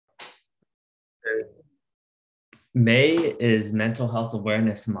May is Mental Health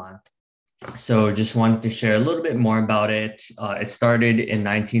Awareness Month. So just wanted to share a little bit more about it. It started in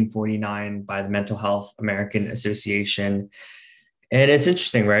 1949 by the Mental Health American Association. And it's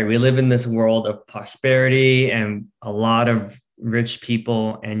interesting, right? We live in this world of prosperity and a lot of rich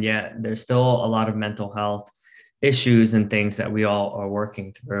people, and yet there's still a lot of mental health issues and things that we all are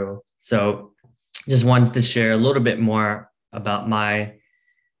working through. So just wanted to share a little bit more about my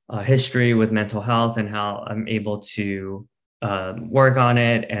history with mental health and how I'm able to work on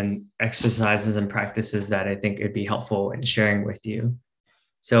it and exercises and practices that I think would be helpful in sharing with you.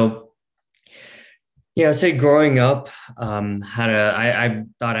 So, say growing up, I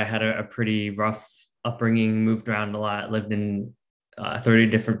thought I had a pretty rough upbringing, moved around a lot, lived in 30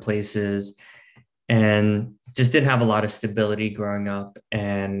 different places, and just didn't have a lot of stability growing up,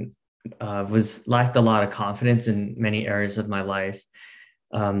 and was lacked a lot of confidence in many areas of my life.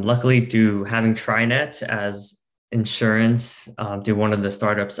 Luckily, through having TriNet as insurance, through one of the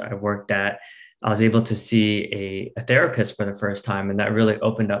startups I worked at, I was able to see a therapist for the first time, and that really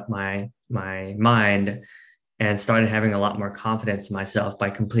opened up my mind and started having a lot more confidence in myself by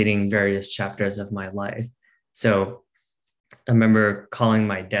completing various chapters of my life. So I remember calling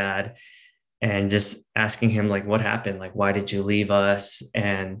my dad and just asking him like, what happened? Like, why did you leave us?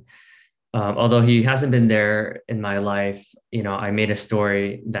 And although he hasn't been there in my life, I made a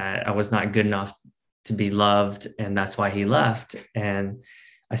story that I was not good enough to be loved, and that's why he left. And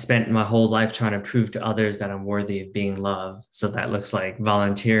I spent my whole life trying to prove to others that I'm worthy of being loved. So that looks like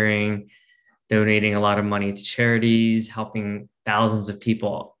volunteering, donating a lot of money to charities, helping thousands of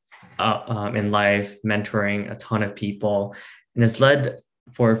people in life, mentoring a ton of people. And it's led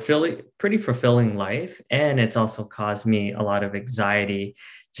for a pretty fulfilling life. And it's also caused me a lot of anxiety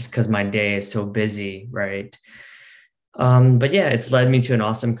just because my day is so busy, right? But yeah, it's led me to an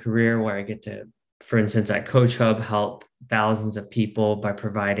awesome career where I get to, for instance, at Coach Hub, help thousands of people by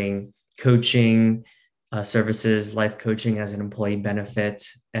providing coaching services, life coaching as an employee benefit,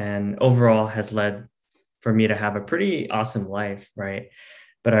 and overall has led for me to have a pretty awesome life, right?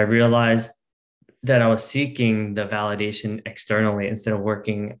 But I realized that I was seeking the validation externally instead of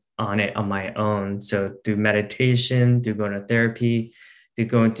working on it on my own. So through meditation, through going to therapy, through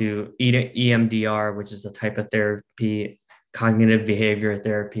going to EMDR, which is a type of therapy, cognitive behavior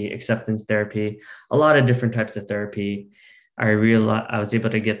therapy, acceptance therapy, a lot of different types of therapy. I realized I was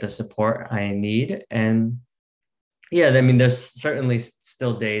able to get the support I need. And yeah, I mean, there's certainly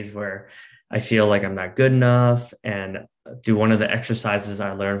still days where I feel like I'm not good enough, and do one of the exercises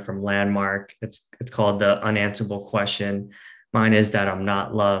I learned from Landmark. It's called the unanswerable question. Mine is that I'm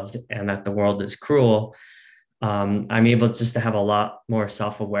not loved and that the world is cruel. I'm able just to have a lot more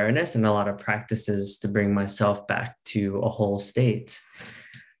self-awareness and a lot of practices to bring myself back to a whole state.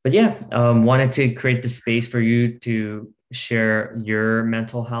 But yeah, wanted to create the space for you to share your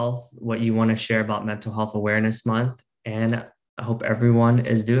mental health, what you want to share about Mental Health Awareness Month. And I hope everyone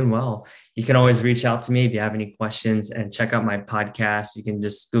is doing well. You can always reach out to me if you have any questions and check out my podcast. You can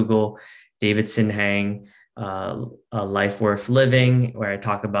just Google Davidson Hang, A Life Worth Living, where I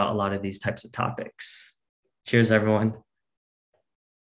talk about a lot of these types of topics. Cheers, everyone.